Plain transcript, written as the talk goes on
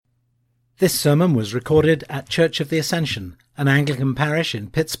This sermon was recorded at Church of the Ascension, an Anglican parish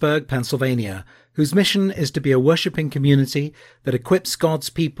in Pittsburgh, Pennsylvania, whose mission is to be a worshipping community that equips God's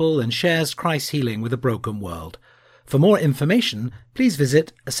people and shares Christ's healing with a broken world. For more information, please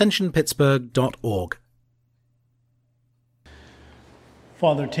visit ascensionpittsburgh.org.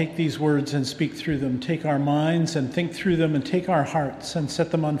 Father, take these words and speak through them. Take our minds and think through them, and take our hearts and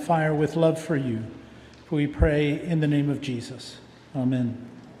set them on fire with love for you. For we pray in the name of Jesus. Amen.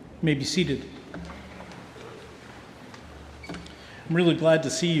 You may be seated. I'm really glad to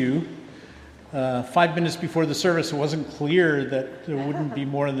see you. 5 minutes before the service, it wasn't clear that there wouldn't be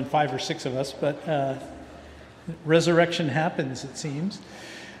more than 5 or 6 of us, but resurrection happens, it seems.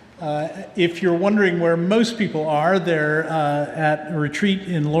 If you're wondering where most people are, they're at a retreat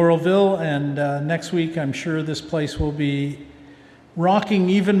in Laurelville, and next week I'm sure this place will be rocking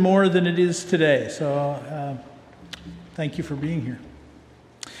even more than it is today. So thank you for being here.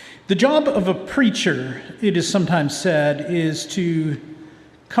 The job of a preacher, it is sometimes said, is to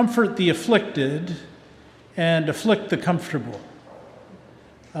comfort the afflicted and afflict the comfortable.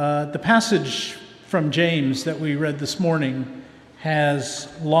 The passage from James that we read this morning has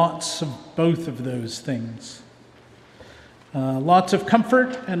lots of both of those things. Lots of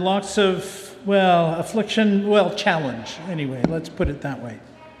comfort and lots of, affliction, challenge. Anyway, let's put it that way.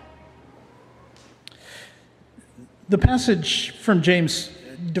 The passage from James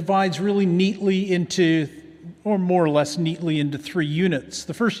divides really neatly into, or more or less neatly into 3 units.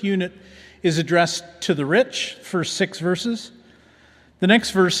 The first unit is addressed to the rich, first 6 verses. The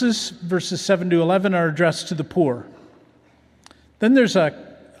next verses 7 to 11, are addressed to the poor. Then there's a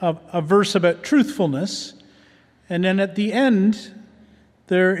verse about truthfulness, and then at the end,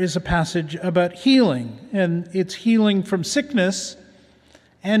 there is a passage about healing, and it's healing from sickness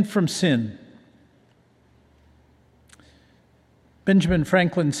and from sin. Benjamin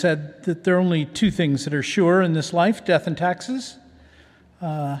Franklin said that there are only 2 things that are sure in this life: death and taxes,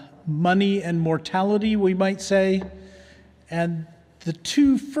 money and mortality, we might say. And the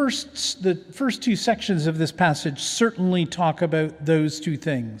first 2 sections of this passage certainly talk about those 2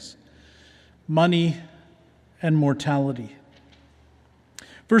 things: money and mortality.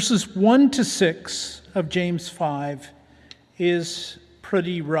 Verses 1 to 6 of James 5 is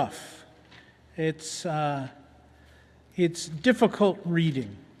pretty rough. It's difficult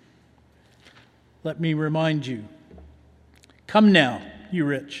reading. Let me remind you. Come now, you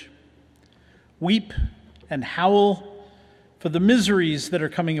rich. Weep and howl for the miseries that are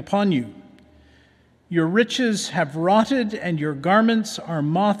coming upon you. Your riches have rotted, and your garments are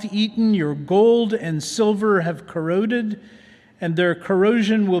moth-eaten. Your gold and silver have corroded, and their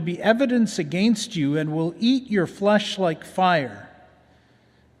corrosion will be evidence against you and will eat your flesh like fire.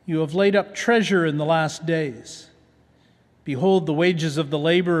 You have laid up treasure in the last days. Behold, the wages of the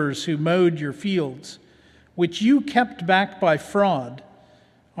laborers who mowed your fields, which you kept back by fraud,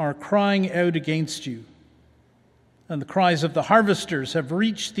 are crying out against you. And the cries of the harvesters have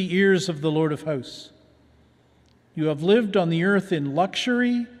reached the ears of the Lord of hosts. You have lived on the earth in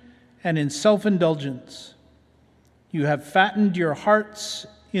luxury and in self-indulgence. You have fattened your hearts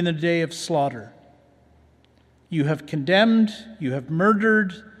in the day of slaughter. You have condemned, you have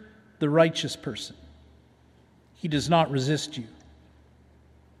murdered the righteous person. He does not resist you.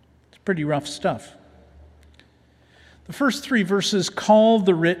 It's pretty rough stuff. The first 3 verses call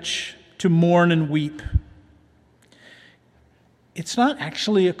the rich to mourn and weep. It's not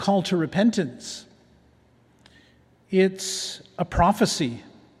actually a call to repentance. It's a prophecy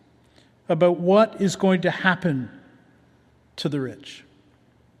about what is going to happen to the rich.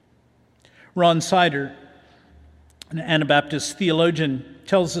 Ron Sider, an Anabaptist theologian,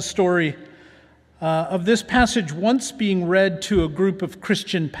 tells the story of this passage once being read to a group of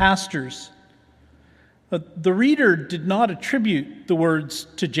Christian pastors. The reader did not attribute the words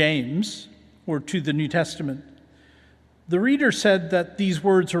to James or to the New Testament. The reader said that these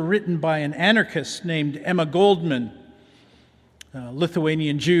words were written by an anarchist named Emma Goldman, a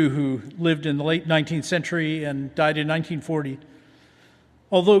Lithuanian Jew who lived in the late 19th century and died in 1940.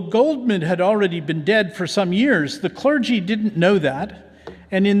 Although Goldman had already been dead for some years, the clergy didn't know that.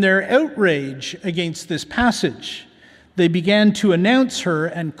 And in their outrage against this passage, they began to announce her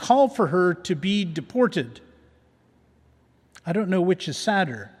and call for her to be deported. I don't know which is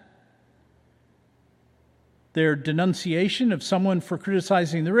sadder: their denunciation of someone for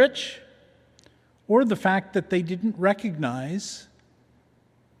criticizing the rich, or the fact that they didn't recognize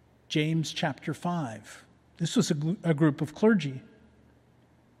James chapter 5. This was a group of clergy.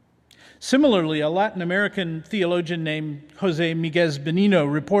 Similarly, a Latin American theologian named Jose Miguez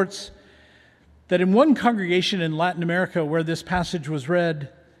Benino reports that in one congregation in Latin America where this passage was read,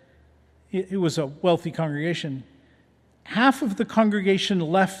 it was a wealthy congregation. Half of the congregation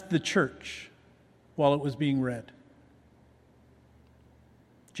left the church while it was being read.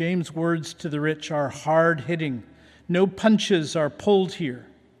 James' words to the rich are hard-hitting. No punches are pulled here.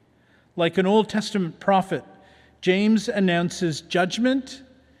 Like an Old Testament prophet, James announces judgment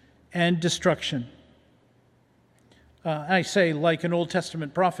and destruction. I say like an Old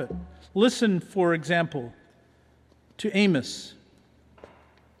Testament prophet. Listen, for example, to Amos.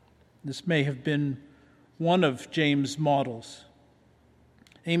 This may have been one of James' models.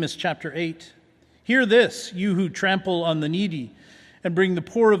 Amos chapter 8. Hear this, you who trample on the needy and bring the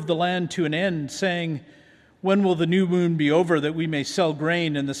poor of the land to an end, saying, when will the new moon be over that we may sell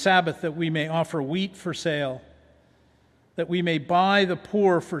grain, and the Sabbath that we may offer wheat for sale, that we may buy the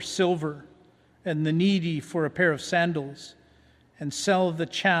poor for silver and the needy for a pair of sandals, and sell the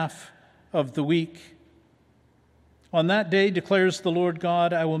chaff of the weak. On that day, declares the Lord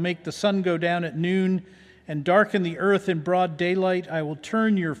God, I will make the sun go down at noon and darken the earth in broad daylight. I will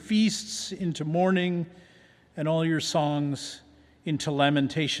turn your feasts into mourning and all your songs into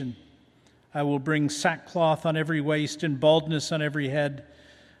lamentation. I will bring sackcloth on every waist and baldness on every head.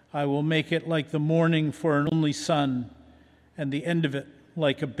 I will make it like the mourning for an only son, and the end of it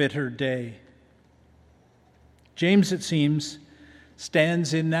like a bitter day. James, it seems,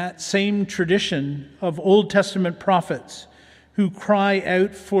 stands in that same tradition of Old Testament prophets who cry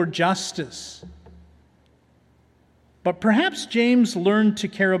out for justice. But perhaps James learned to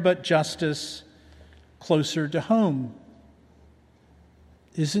care about justice closer to home.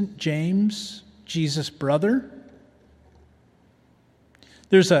 Isn't James Jesus' brother?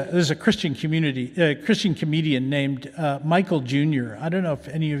 There's a Christian comedian named Michael Jr. I don't know if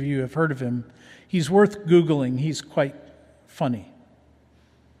any of you have heard of him. He's worth Googling. He's quite funny.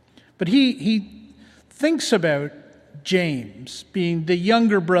 But he thinks about James being the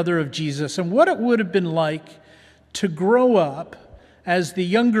younger brother of Jesus and what it would have been like to grow up as the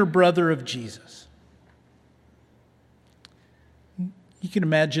younger brother of Jesus. You can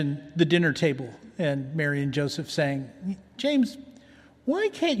imagine the dinner table and Mary and Joseph saying, James, why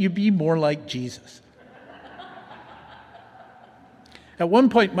can't you be more like Jesus? At one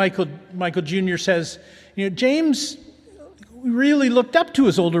point, Michael Jr. says, James really looked up to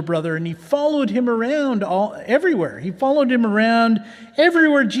his older brother and he followed him around everywhere. He followed him around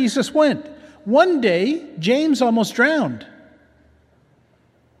everywhere Jesus went. One day, James almost drowned.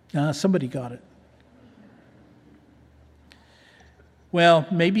 Somebody got it. Well,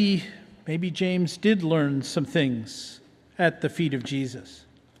 maybe James did learn some things at the feet of Jesus.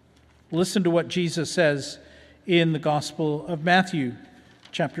 Listen to what Jesus says in the Gospel of Matthew,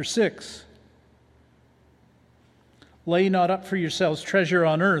 chapter 6. Lay not up for yourselves treasure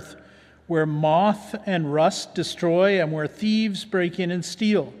on earth, where moth and rust destroy and where thieves break in and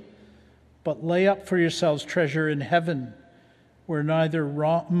steal. But lay up for yourselves treasure in heaven, where neither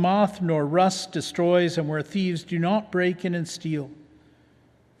moth nor rust destroys and where thieves do not break in and steal.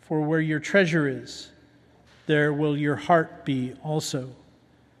 For where your treasure is, there will your heart be also.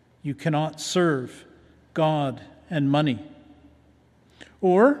 You cannot serve God and money.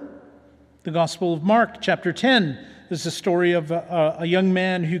 Or the Gospel of Mark, chapter 10, is the story of a young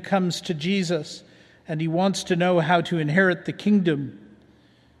man who comes to Jesus and he wants to know how to inherit the kingdom.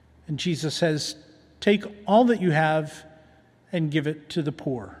 And Jesus says, take all that you have and give it to the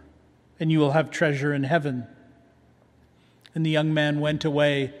poor, and you will have treasure in heaven. And the young man went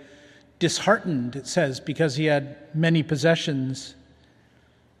away disheartened, it says, because he had many possessions.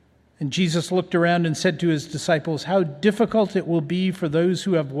 And Jesus looked around and said to his disciples, how difficult it will be for those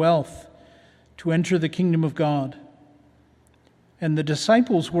who have wealth to enter the kingdom of God. And the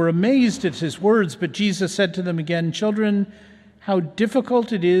disciples were amazed at his words, but Jesus said to them again, children, how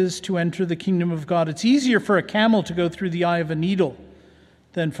difficult it is to enter the kingdom of God. It's easier for a camel to go through the eye of a needle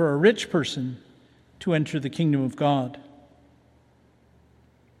than for a rich person to enter the kingdom of God.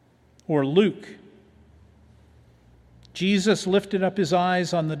 Or Luke. Jesus lifted up his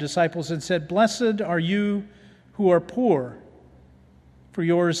eyes on the disciples and said, blessed are you who are poor, for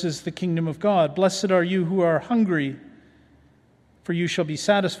yours is the kingdom of God. Blessed are you who are hungry, for you shall be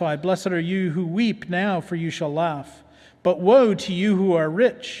satisfied. Blessed are you who weep now, for you shall laugh. But woe to you who are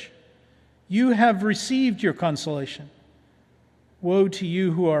rich, you have received your consolation. Woe to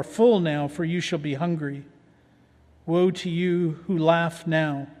you who are full now, for you shall be hungry. Woe to you who laugh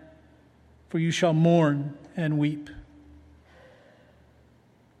now, for you shall mourn and weep.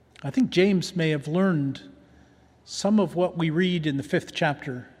 I think James may have learned some of what we read in the 5th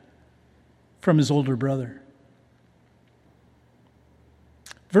chapter from his older brother.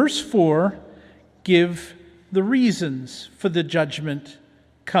 Verse 4 give the reasons for the judgment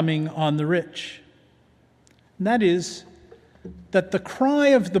coming on the rich. And that is that the cry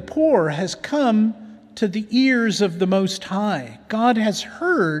of the poor has come to the ears of the Most High. God has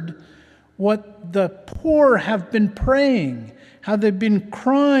heard what the poor have been praying, how they've been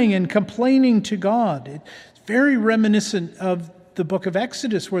crying and complaining to God. It's very reminiscent of the book of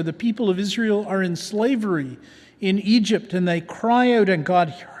Exodus, where the people of Israel are in slavery in Egypt, and they cry out, and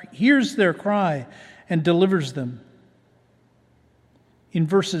God hears their cry and delivers them. In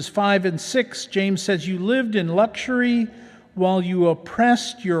verses 5 and 6, James says, "You lived in luxury while you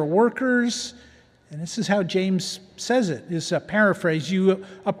oppressed your workers." And this is how James says it. It's a paraphrase. "You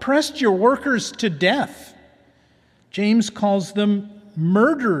oppressed your workers to death." James calls them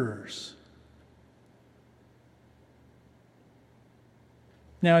murderers.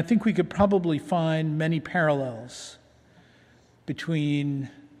 Now, I think we could probably find many parallels between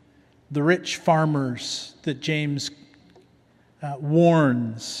the rich farmers that James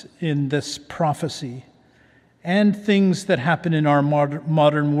warns in this prophecy and things that happen in our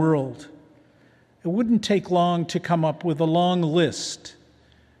modern world. It wouldn't take long to come up with a long list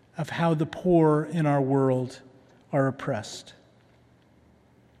of how the poor in our world are oppressed.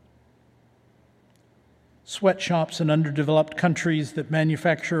 Sweatshops in underdeveloped countries that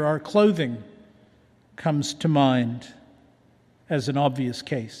manufacture our clothing comes to mind as an obvious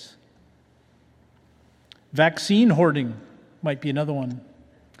case. Vaccine hoarding might be another one.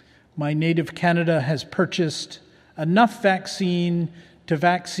 My native Canada has purchased enough vaccine to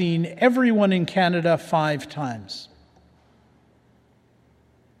vaccine everyone in Canada 5 times.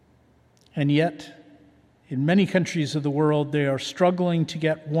 And yet, in many countries of the world, they are struggling to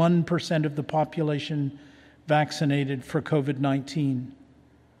get 1% of the population vaccinated for COVID-19.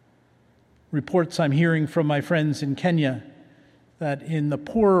 Reports I'm hearing from my friends in Kenya that in the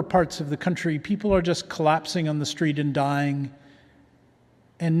poorer parts of the country, people are just collapsing on the street and dying,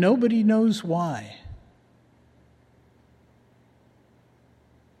 and nobody knows why.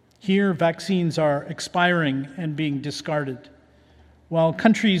 Here, vaccines are expiring and being discarded, while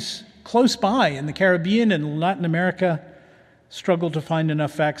countries close by in the Caribbean and Latin America struggle to find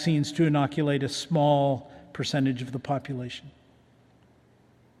enough vaccines to inoculate a small percentage of the population.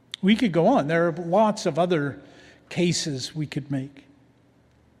 We could go on. There are lots of other cases we could make.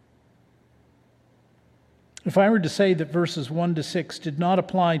 If I were to say that verses 1 to 6 did not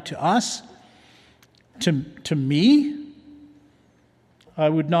apply to us, to me, I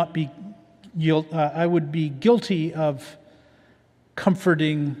would be guilty of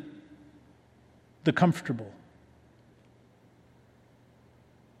comforting the comfortable.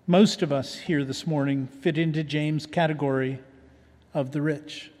 Most of us here this morning fit into James' category of the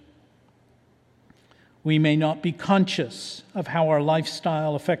rich. We may not be conscious of how our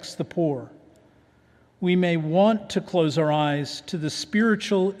lifestyle affects the poor. We may want to close our eyes to the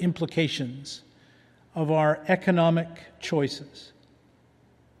spiritual implications of our economic choices.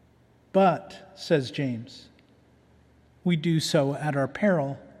 But, says James, we do so at our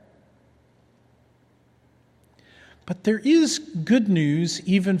peril. But there is good news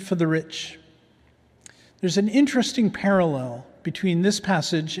even for the rich. There's an interesting parallel between this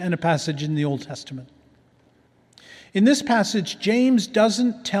passage and a passage in the Old Testament. In this passage, James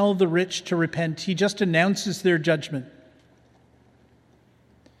doesn't tell the rich to repent. He just announces their judgment.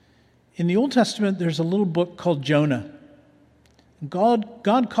 In the Old Testament, there's a little book called Jonah.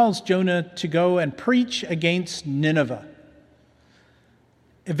 God calls Jonah to go and preach against Nineveh.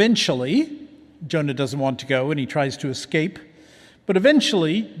 Eventually, Jonah doesn't want to go and he tries to escape. But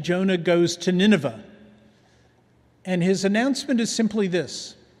eventually, Jonah goes to Nineveh. And his announcement is simply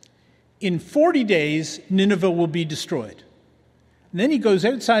this: in 40 days, Nineveh will be destroyed. And then he goes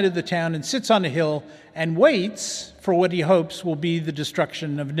outside of the town and sits on a hill and waits for what he hopes will be the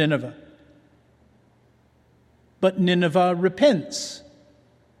destruction of Nineveh. But Nineveh repents.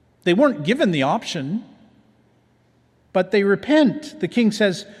 They weren't given the option, but they repent. The king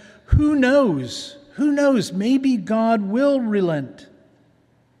says, "Who knows? Who knows? Maybe God will relent."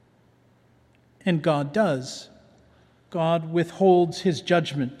 And God does. God withholds his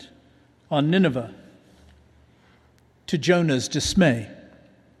judgment on Nineveh, to Jonah's dismay.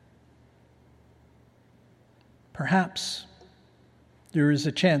 Perhaps there is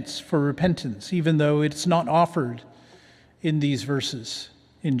a chance for repentance, even though it's not offered in these verses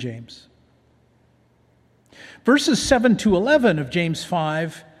in James. Verses 7 to 11 of James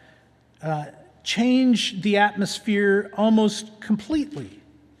 5 change the atmosphere almost completely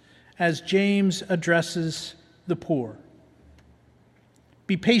as James addresses the poor.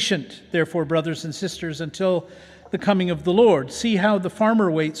 "Be patient, therefore, brothers and sisters, until the coming of the Lord. See how the farmer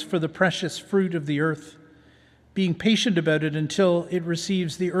waits for the precious fruit of the earth, being patient about it until it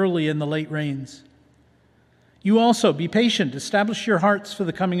receives the early and the late rains. You also be patient, establish your hearts for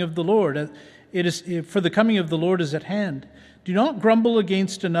the coming of the Lord. For the coming of the Lord is at hand. Do not grumble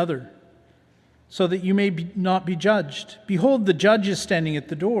against another, so that you may not be judged. Behold, the judge is standing at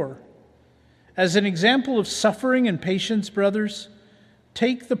the door. As an example of suffering and patience, brothers,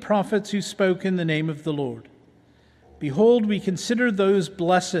 take the prophets who spoke in the name of the Lord. Behold, we consider those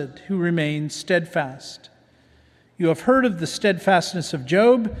blessed who remain steadfast. You have heard of the steadfastness of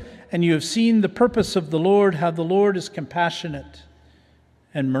Job, and you have seen the purpose of the Lord, how the Lord is compassionate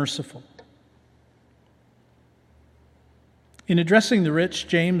and merciful. In addressing the rich,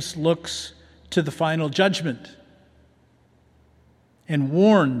 James looks to the final judgment and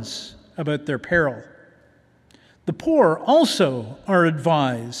warns about their peril. The poor also are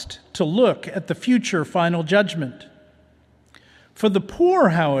advised to look at the future final judgment. For the poor,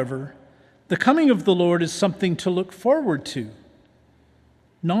 however, the coming of the Lord is something to look forward to,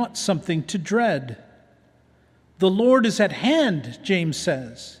 not something to dread. The Lord is at hand, James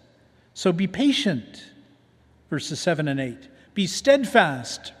says. So be patient, verses 7 and 8. Be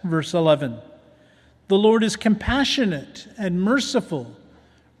steadfast, verse 11. The Lord is compassionate and merciful,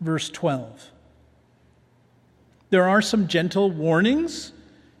 verse 12. There are some gentle warnings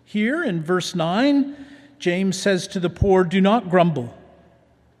here in verse 9. James says to the poor, do not grumble.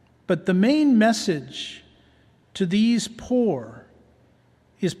 But the main message to these poor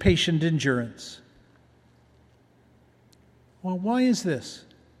is patient endurance. Well, why is this?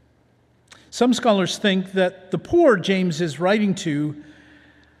 Some scholars think that the poor James is writing to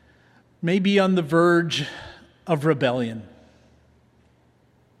may be on the verge of rebellion.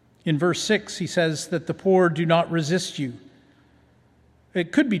 In verse 6, he says that the poor do not resist you.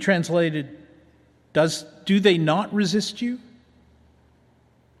 It could be translated, do they not resist you?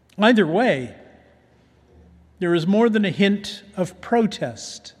 Either way, there is more than a hint of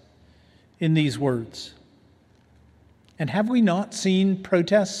protest in these words. And have we not seen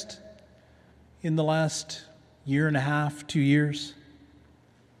protest in the last year and a half, 2 years?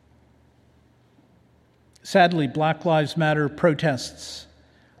 Sadly, Black Lives Matter protests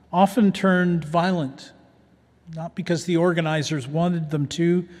often turned violent, not because the organizers wanted them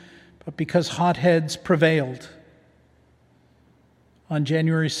to, but because hotheads prevailed. On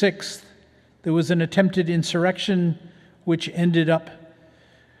January 6th, there was an attempted insurrection which ended up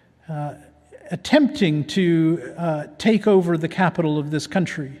attempting to take over the capital of this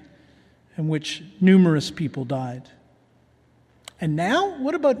country, in which numerous people died. And now?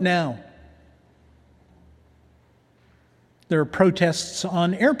 What about now? There are protests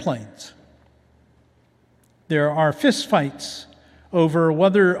on airplanes. There are fistfights over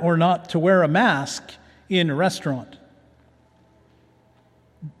whether or not to wear a mask in a restaurant.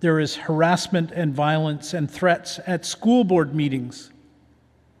 There is harassment and violence and threats at school board meetings.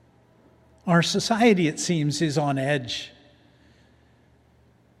 Our society, it seems, is on edge.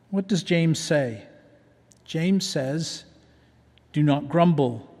 What does James say? James says, do not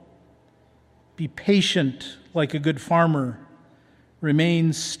grumble. Be patient like a good farmer.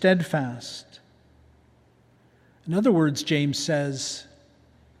 Remain steadfast. In other words, James says,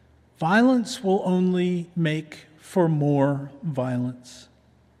 violence will only make for more violence.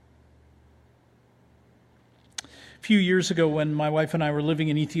 A few years ago, when my wife and I were living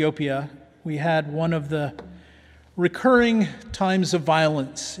in Ethiopia, we had one of the recurring times of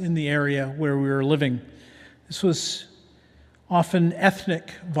violence in the area where we were living. This was often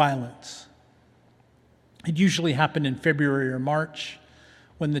ethnic violence. It usually happened in February or March,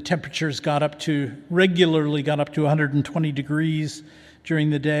 when the temperatures regularly got up to 120 degrees during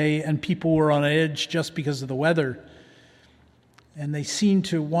the day, and people were on edge just because of the weather. And they seemed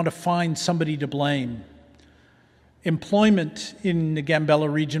to want to find somebody to blame. Employment in the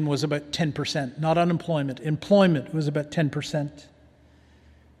Gambella region was about 10%, not unemployment. Employment was about 10%.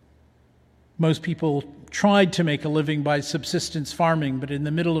 Most people tried to make a living by subsistence farming, but in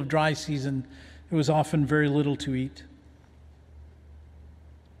the middle of dry season, there was often very little to eat.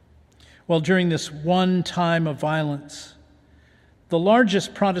 Well, during this one time of violence, the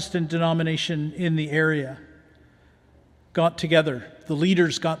largest Protestant denomination in the area got together. The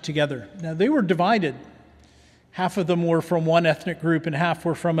leaders got together. Now, they were divided. Half of them were from one ethnic group and half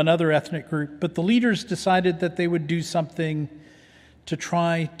were from another ethnic group. But the leaders decided that they would do something to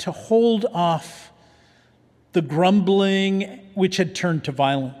try to hold off the grumbling which had turned to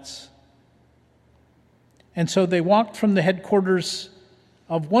violence. And so they walked from the headquarters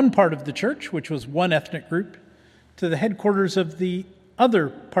of one part of the church, which was one ethnic group, to the headquarters of the other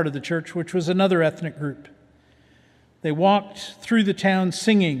part of the church, which was another ethnic group. They walked through the town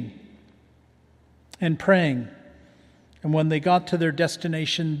singing and praying. And when they got to their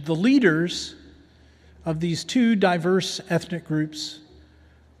destination, the leaders of these two diverse ethnic groups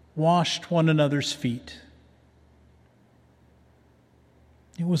washed one another's feet.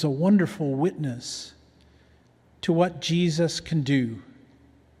 It was a wonderful witness to what Jesus can do.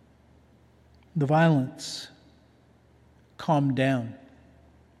 The violence calmed down.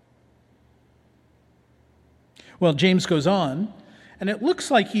 Well, James goes on, and it looks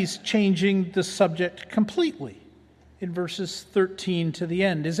like he's changing the subject completely in verses 13 to the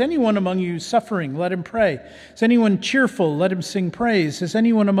end. Is anyone among you suffering? Let him pray. Is anyone cheerful? Let him sing praise. Is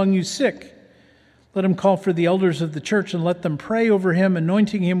anyone among you sick? Let him call for the elders of the church and let them pray over him,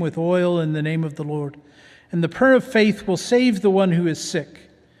 anointing him with oil in the name of the Lord. And the prayer of faith will save the one who is sick,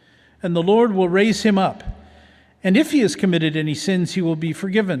 and the Lord will raise him up. And if he has committed any sins, he will be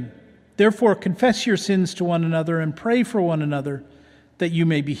forgiven. Therefore, confess your sins to one another and pray for one another that you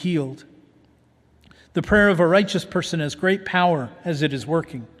may be healed. The prayer of a righteous person has great power as it is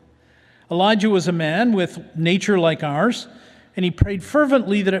working. Elijah was a man with nature like ours, and he prayed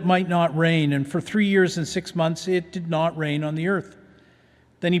fervently that it might not rain. And for 3 years and 6 months, it did not rain on the earth.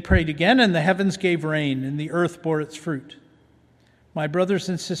 Then he prayed again, and the heavens gave rain, and the earth bore its fruit. My brothers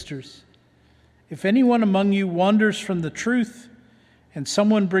and sisters, if anyone among you wanders from the truth and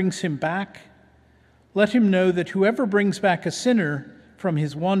someone brings him back, let him know that whoever brings back a sinner from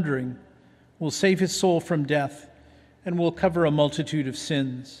his wandering will save his soul from death and will cover a multitude of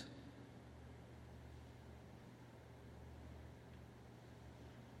sins.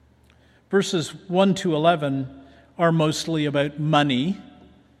 Verses 1 to 11 are mostly about money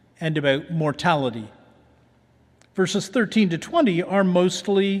and about mortality. Verses 13 to 20 are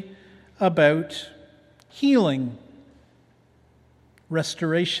mostly about healing,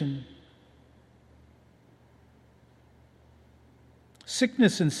 restoration.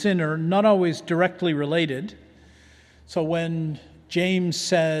 Sickness and sin are not always directly related. So when James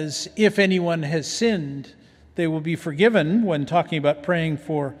says, if anyone has sinned, they will be forgiven, when talking about praying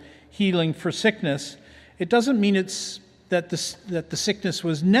for healing for sickness, it doesn't mean it's that the sickness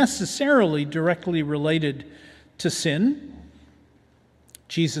was necessarily directly related to sin.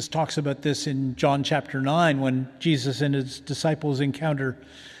 Jesus talks about this in John chapter 9 when Jesus and his disciples encounter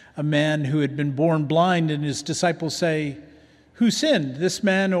a man who had been born blind, and his disciples say, who sinned, this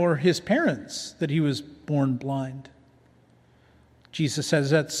man or his parents, that he was born blind? Jesus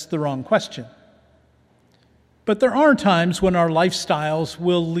says that's the wrong question. But there are times when our lifestyles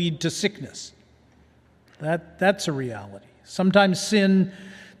will lead to sickness. That's a reality. Sometimes sin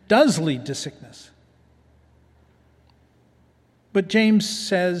does lead to sickness. But James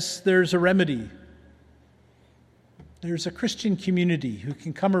says there's a remedy. There's a Christian community who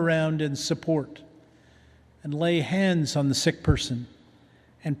can come around and support and lay hands on the sick person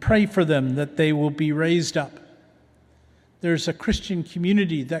and pray for them that they will be raised up. There's a Christian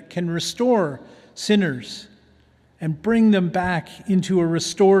community that can restore sinners and bring them back into a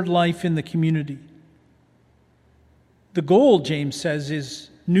restored life in the community. The goal, James says, is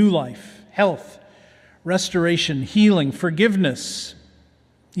new life, health, restoration, healing, forgiveness,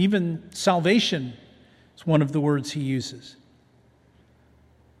 even salvation is one of the words he uses.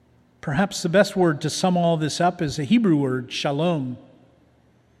 Perhaps the best word to sum all this up is a Hebrew word, shalom,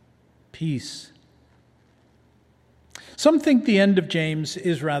 peace. Some think the end of James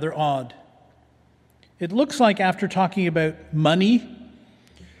is rather odd. It looks like after talking about money,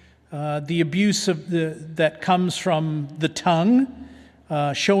 the abuse that comes from the tongue,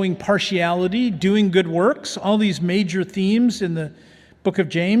 showing partiality, doing good works, all these major themes in the book of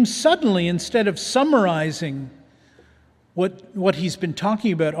James, suddenly, instead of summarizing what he's been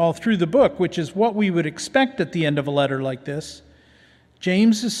talking about all through the book, which is what we would expect at the end of a letter like this,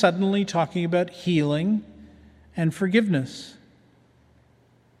 James is suddenly talking about healing and forgiveness.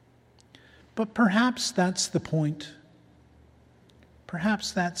 But perhaps that's the point.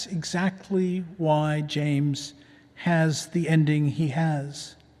 Perhaps that's exactly why James has the ending he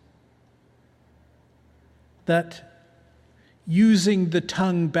has. That using the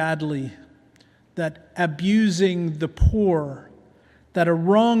tongue badly, that abusing the poor, that a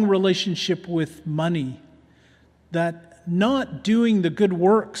wrong relationship with money, that not doing the good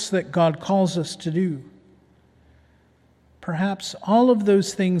works that God calls us to do. Perhaps all of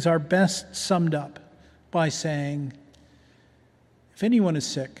those things are best summed up by saying, if anyone is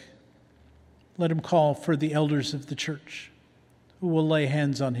sick, let him call for the elders of the church who will lay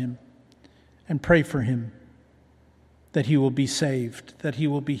hands on him and pray for him that he will be saved, that he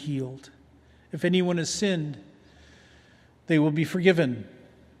will be healed. If anyone has sinned, they will be forgiven.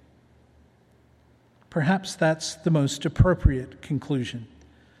 Perhaps that's the most appropriate conclusion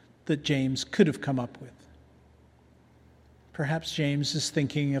that James could have come up with. Perhaps James is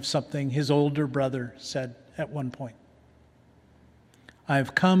thinking of something his older brother said at one point. I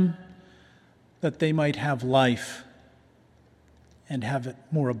have come that they might have life and have it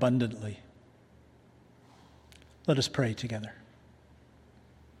more abundantly. Let us pray together.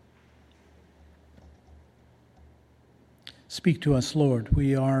 Speak to us, Lord.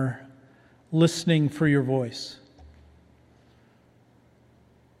 We are listening for your voice.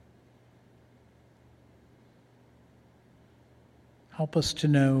 Help us to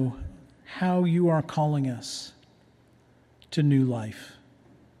know how you are calling us to new life.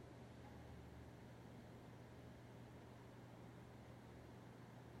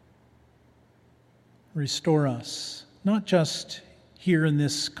 Restore us, not just here in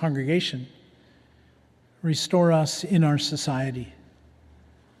this congregation. Restore us in our society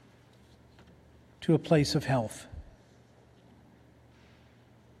to a place of health.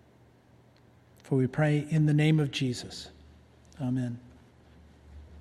 For we pray in the name of Jesus. Amen.